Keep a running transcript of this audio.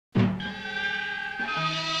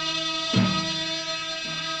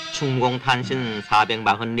충무공 탄신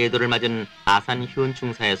 444도를 맞은 아산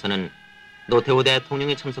현충사에서는 노태우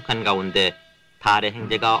대통령이 참석한 가운데 달의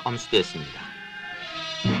행제가 엄수됐습니다.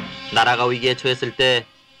 나라가 위기에 처했을 때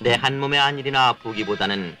내 한 몸의 안일이나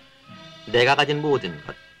부기보다는 내가 가진 모든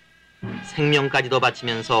것, 생명까지도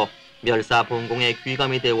바치면서 멸사봉공에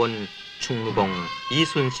귀감이 되어온 충무공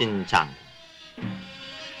이순신 장군.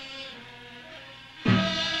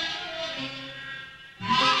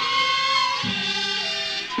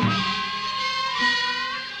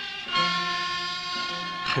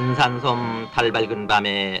 한산섬 달 밝은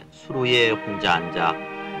밤에 수루에 혼자 앉아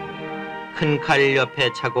큰 칼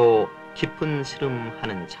옆에 차고 깊은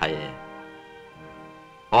시름하는 차에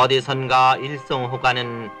어디선가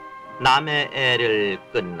일성호가는 남의 애를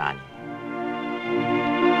끝나니.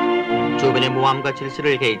 주변의 모함과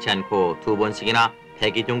질서를 개의치 않고 두 번씩이나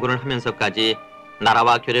대기종군을 하면서까지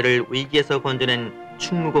나라와 교례를 위기에서 건져낸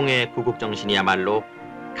충무공의 구국정신이야말로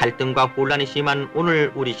갈등과 혼란이 심한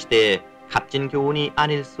오늘 우리 시대의 값진 교훈이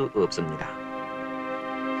아닐 수 없습니다.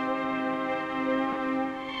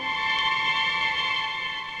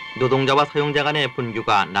 노동자와 사용자 간의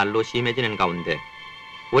분규가 날로 심해지는 가운데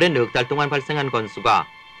올해 넉 달 동안 발생한 건수가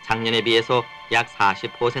작년에 비해서 약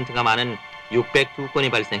 40%가 많은 602건이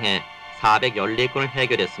발생해 414건을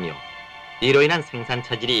해결했으며 이로 인한 생산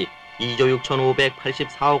차질이 2조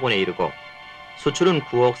 6,584억 원에 이르고 수출은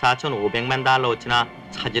 9억 4,500만 달러어치나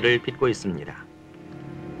차질을 빚고 있습니다.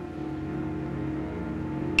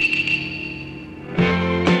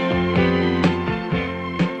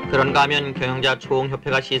 그런가 하면 경영자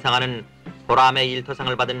총협회가 시상하는 보람의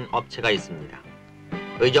일터상을 받은 업체가 있습니다.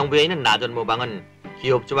 의정부에 있는 나전모방은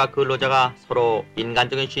기업주와 근로자가 서로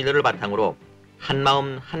인간적인 신뢰를 바탕으로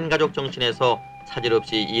한마음 한가족 정신에서 차질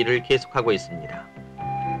없이 일을 계속하고 있습니다.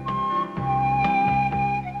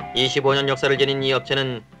 25년 역사를 지닌 이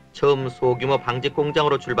업체는 처음 소규모 방직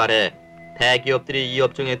공장으로 출발해 대기업들이 이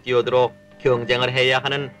업종에 뛰어들어 경쟁을 해야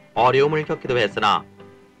하는 어려움을 겪기도 했으나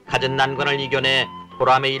갖은 난관을 이겨내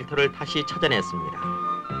보람의 일터를 다시 찾아냈습니다.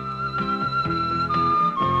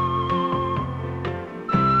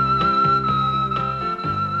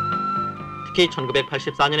 특히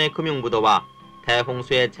 1984년의 금융부도와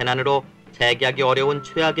대홍수의 재난으로 재기하기 어려운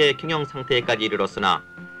최악의 경영상태에까지 이르렀으나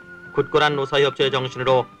굳건한 노사협조의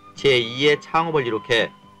정신으로 제2의 창업을 일으켜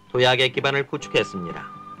도약의 기반을 구축했습니다.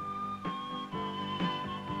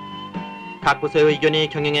 각 부서의 의견이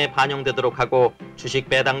경영에 반영되도록 하고 주식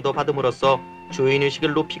배당도 받음으로써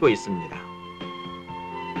주인의식을 높이고 있습니다.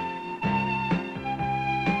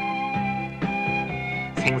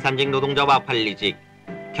 생산직 노동자와 관리직,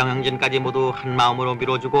 경영진까지 모두 한마음으로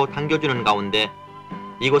밀어주고 당겨주는 가운데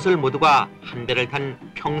이곳을 모두가 한 배를 탄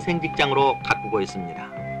평생 직장으로 가꾸고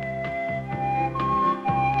있습니다.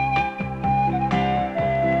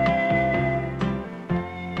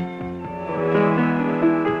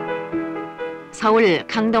 서울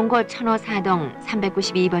강동구 천호 4동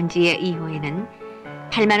 392번지의 2호에는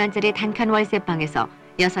 8만 원짜리 단칸 월세방에서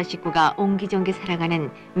 6 식구가 옹기종기 살아가는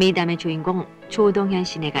미담의 주인공 조동현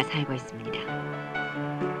씨네가 살고 있습니다.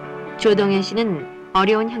 조동현 씨는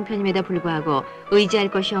어려운 형편임에도 불구하고 의지할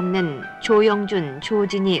것이 없는 조영준,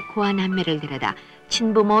 조진이 고아 남매를 데려다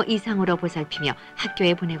친부모 이상으로 보살피며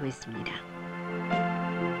학교에 보내고 있습니다.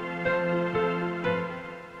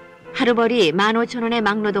 하루벌이 15,000원의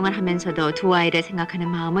막노동을 하면서도 두 아이를 생각하는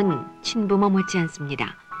마음은 친부모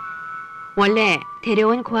못지않습니다. 원래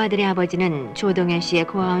데려온 고아들의 아버지는 조동현 씨의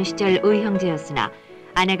고아원 시절 의형제였으나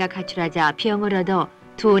아내가 가출하자 병을 얻어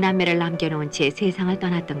두 남매를 남겨놓은 채 세상을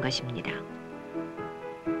떠났던 것입니다.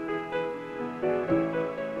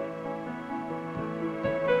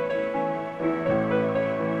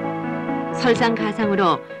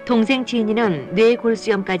 설상가상으로 동생 진이는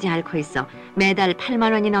뇌골수염까지 앓고 있어 매달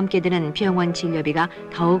 8만 원이 넘게 드는 병원 진료비가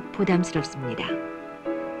더욱 부담스럽습니다.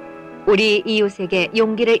 우리 이웃에게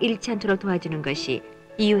용기를 잃지 않도록 도와주는 것이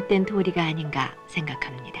이웃된 도리가 아닌가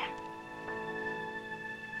생각합니다.